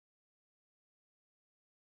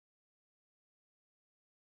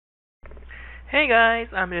Hey guys,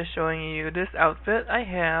 I'm just showing you this outfit I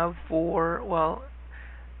have for, well,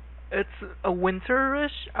 it's a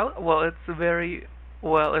winterish well, it's very,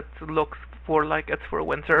 well, it looks for like it's for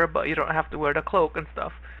winter, but you don't have to wear the cloak and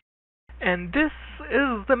stuff. And this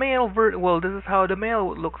is the male this is how the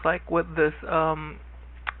male looks like with this,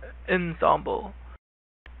 ensemble.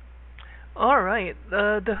 Alright,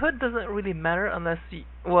 the hood doesn't really matter unless you,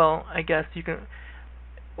 well, I guess you can,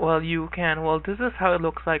 well, you can. Well, this is how it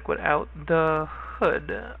looks like without the hood.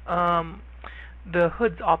 The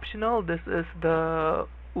hood's optional. This is the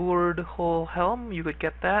Urdhol Helm. You could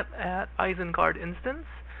get that at Isengard instance.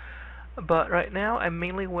 But right now, I'm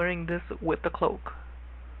mainly wearing this with the cloak.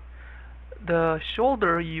 The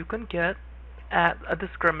shoulder you can get at the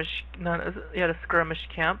skirmish, the skirmish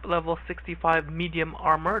camp, level 65 medium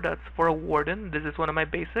armor. That's for a Warden. This is one of my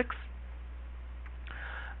basics.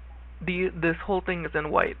 This whole thing is in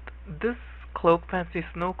white. This cloak, fancy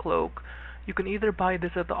snow cloak, you can either buy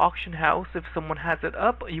this at the auction house if someone has it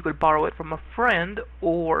up, you could borrow it from a friend,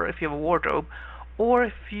 or if you have a wardrobe, or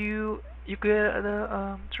if you get it at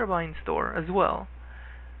a turbine store as well.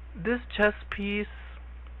 This chest piece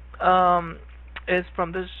is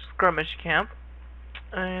from the skirmish camp,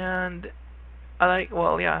 and I like,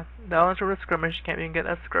 well, yeah, that one's from the skirmish camp. You can get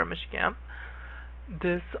a skirmish camp.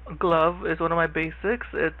 This glove is one of my basics.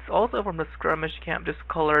 It's also from the skirmish camp, just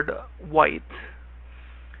colored white.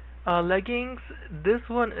 Leggings, this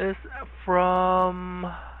one is from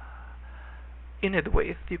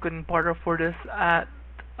Imladris. You can barter for this at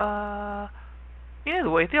Imladris. Yeah,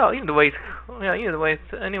 Imladris. Yeah,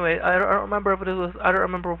 Imladris. Anyway, I don't remember if it was. I don't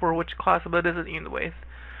remember for which class, but this is Imladris.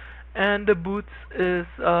 And the boots is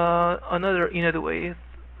another Imladris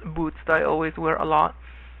boots that I always wear a lot.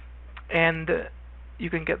 And you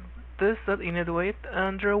can get this at Imladris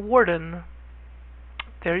under Warden.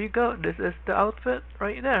 There you go. This is the outfit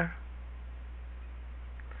right there.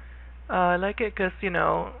 I like it because, you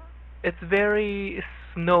know, it's very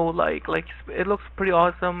snow-like. Like, it looks pretty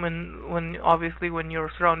awesome when obviously when you're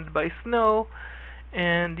surrounded by snow.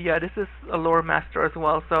 And yeah, this is a lore master as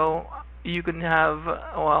well, so you can have,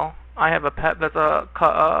 well, I have a pet that's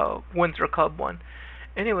a winter cub one.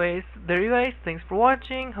 Anyways, there you guys. Thanks for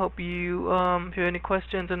watching. Hope you, if you have any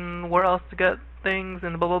questions and where else to get things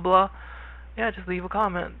and blah blah blah, yeah, just leave a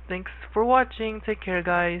comment. Thanks for watching. Take care,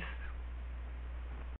 guys.